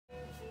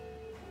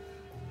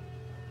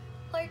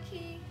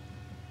Loki,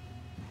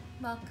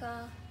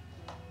 Mocha,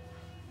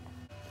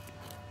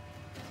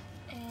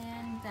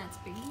 and that's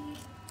Biggie.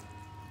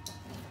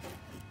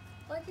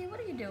 Loki, what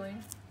are you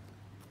doing?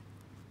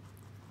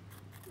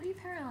 Leave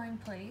her alone,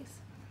 please.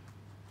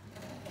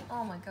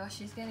 Oh my gosh,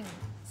 she's getting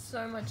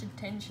so much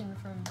attention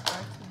from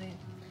both of them.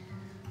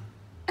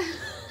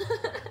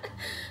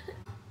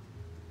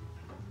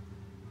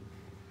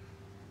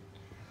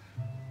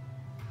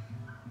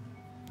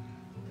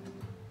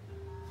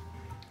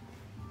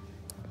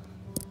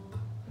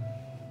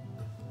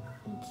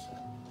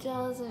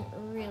 Doesn't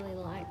really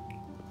like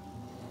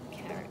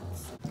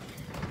carrots.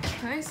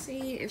 Try to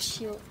see if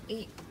she'll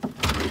eat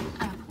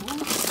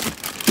apples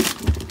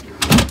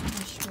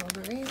or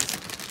strawberries.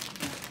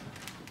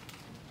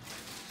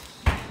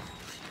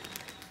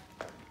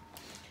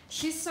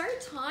 She's so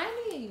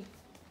tiny.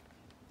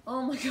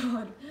 Oh my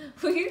god.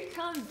 Will you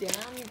calm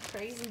down, you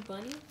crazy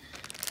bunny?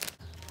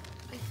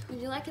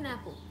 Would you like an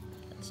apple?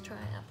 Let's try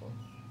an apple.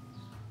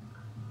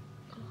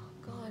 Oh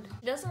god.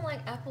 She doesn't like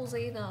apples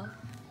either.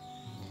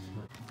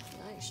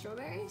 You like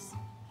strawberries?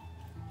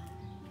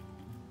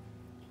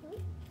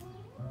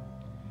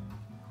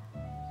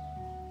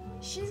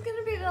 She's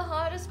gonna be the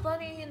hardest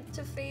bunny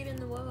to feed in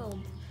the world.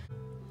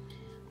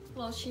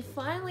 Well, she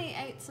finally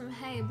ate some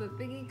hay, but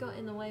Biggie got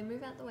in the way.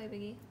 Move out the way,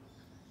 Biggie.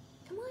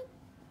 Come on.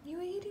 You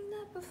were eating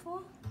that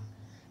before?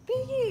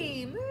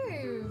 Biggie,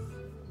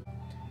 move!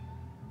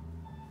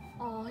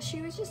 Oh,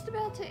 she was just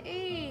about to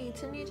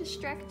eat and you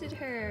distracted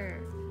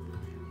her.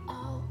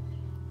 Oh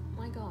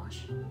my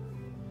gosh.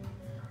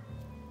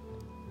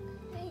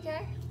 There you go.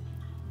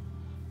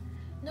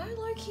 No,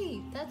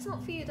 Loki, that's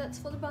not for you, that's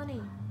for the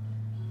bunny.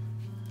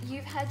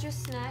 You've had your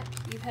snack.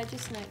 You've had your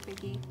snack,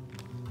 Biggie.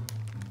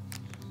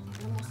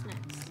 No more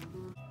snacks.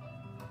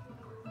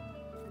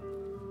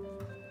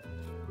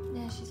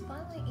 Now she's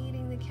finally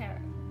eating the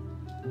carrot.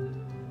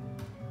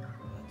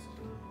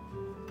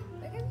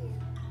 Look at me.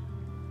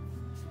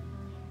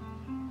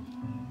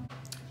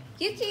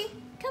 Yuki,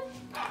 come.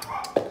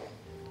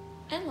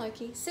 And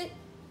Loki, sit.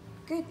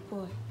 Good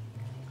boy.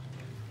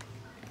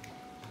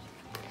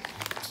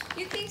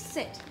 Yuki,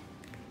 sit.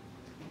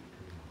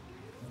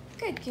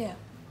 Good girl.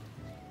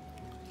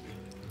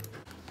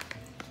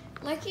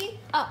 Loki,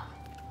 up.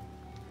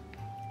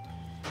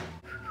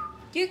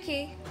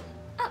 Yuki,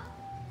 up.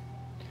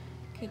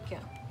 Good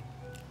girl.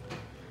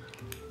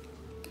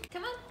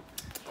 Come on.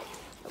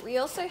 But we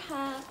also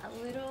have a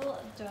little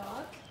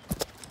dog.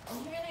 Her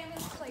name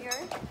is Cleo.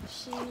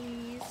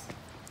 She's...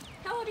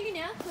 How old are you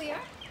now, Cleo?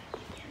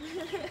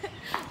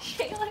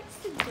 She likes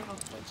to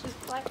jump, which is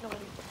quite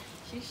naughty.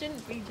 She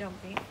shouldn't be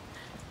jumping.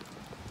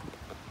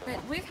 But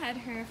we've had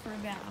her for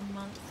about a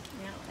month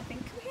now, I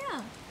think. Come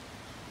here.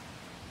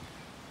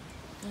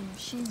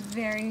 She's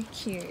very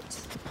cute,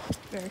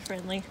 very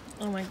friendly.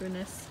 Oh my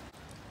goodness.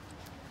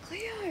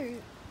 Cleo,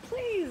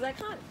 please, I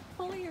can't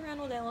follow you around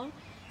all day long.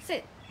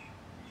 Sit.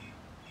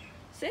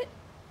 Sit.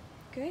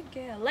 Good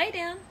girl. Lay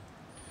down.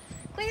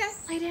 Cleo,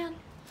 lay down.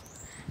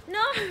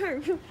 No!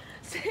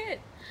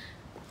 Sit.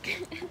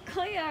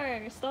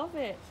 Cleo, stop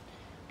it.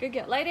 Good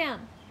girl. Lay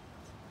down.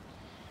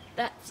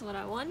 That's what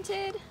I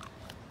wanted.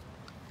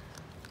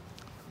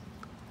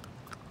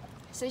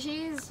 So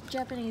she's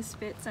Japanese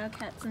Spitz. Our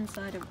cat's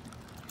inside a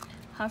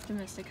half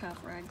domestic,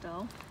 half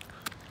ragdoll.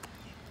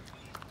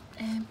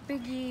 And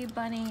Biggie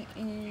Bunny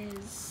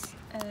is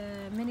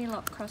a mini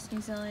lop cross New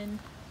Zealand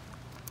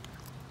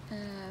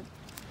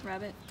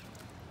rabbit.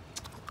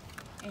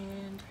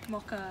 And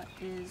Mocha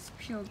is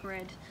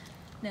purebred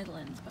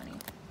Netherlands Bunny.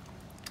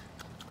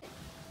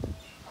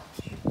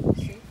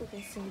 See if we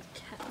can see the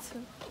cats.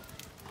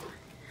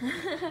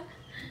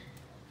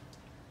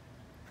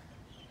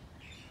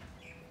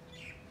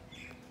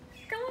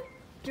 Come on,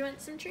 do you want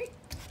some treat?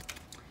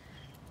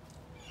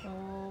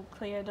 Oh,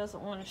 Cleo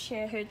doesn't want to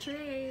share her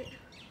treat.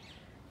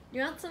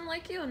 You want some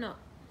like you or not?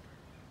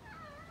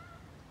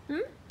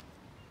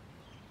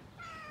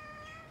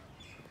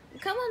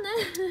 Come on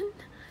then.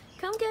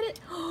 Come get it.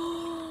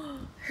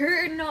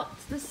 Who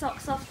knocked the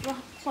socks off the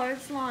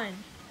clothesline?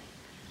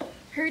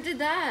 Who did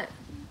that?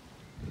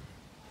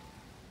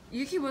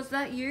 Yuki, was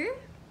that you?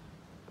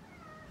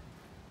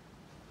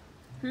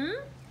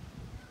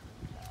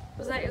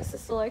 Was that your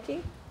sister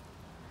Loki?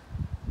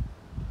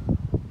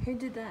 Who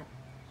did that?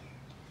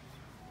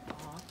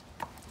 Aww.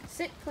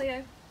 Sit,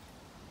 Cleo.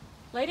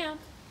 Lay down.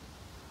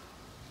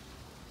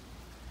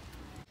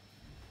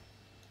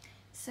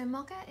 So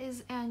Mocha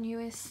is our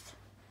newest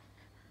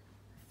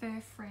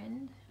fur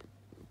friend.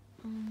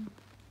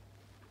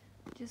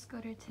 Just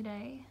got her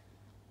today.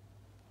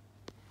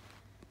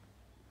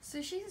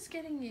 So she's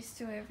getting used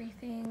to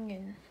everything,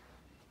 and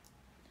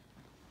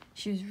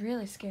she was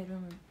really scared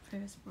when we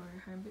first brought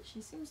her home, but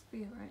she seems to be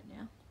alright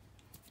now.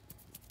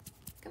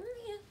 Come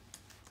in here.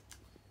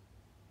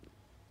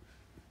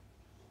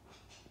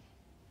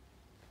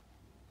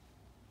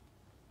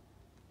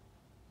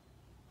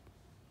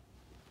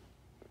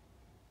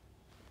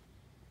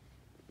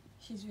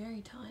 She's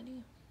very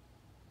tiny,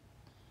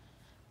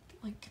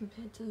 like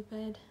compared to the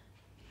bed.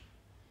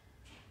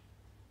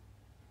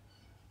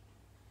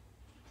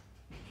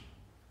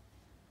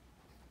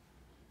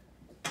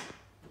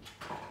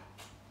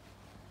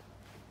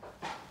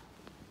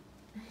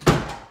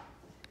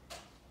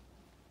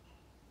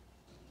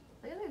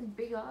 those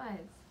big eyes.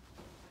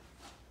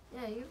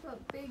 Yeah, you've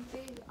got big,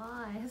 big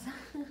eyes.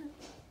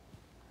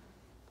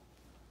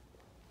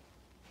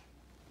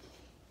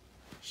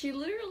 She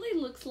literally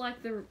looks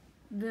like the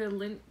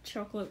Lindt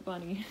chocolate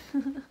bunny.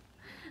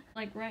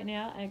 Like right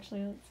now,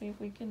 actually, let's see if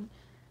we can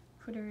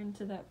put her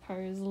into that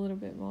pose a little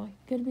bit more.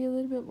 Gotta be a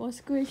little bit more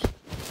squished.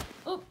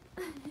 Oh!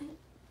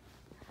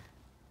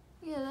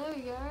 Yeah, there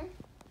we go.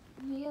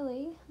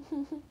 Nearly.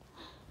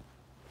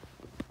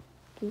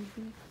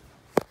 Goofy.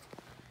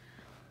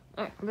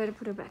 Alright, I better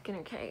put her back in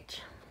her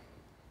cage.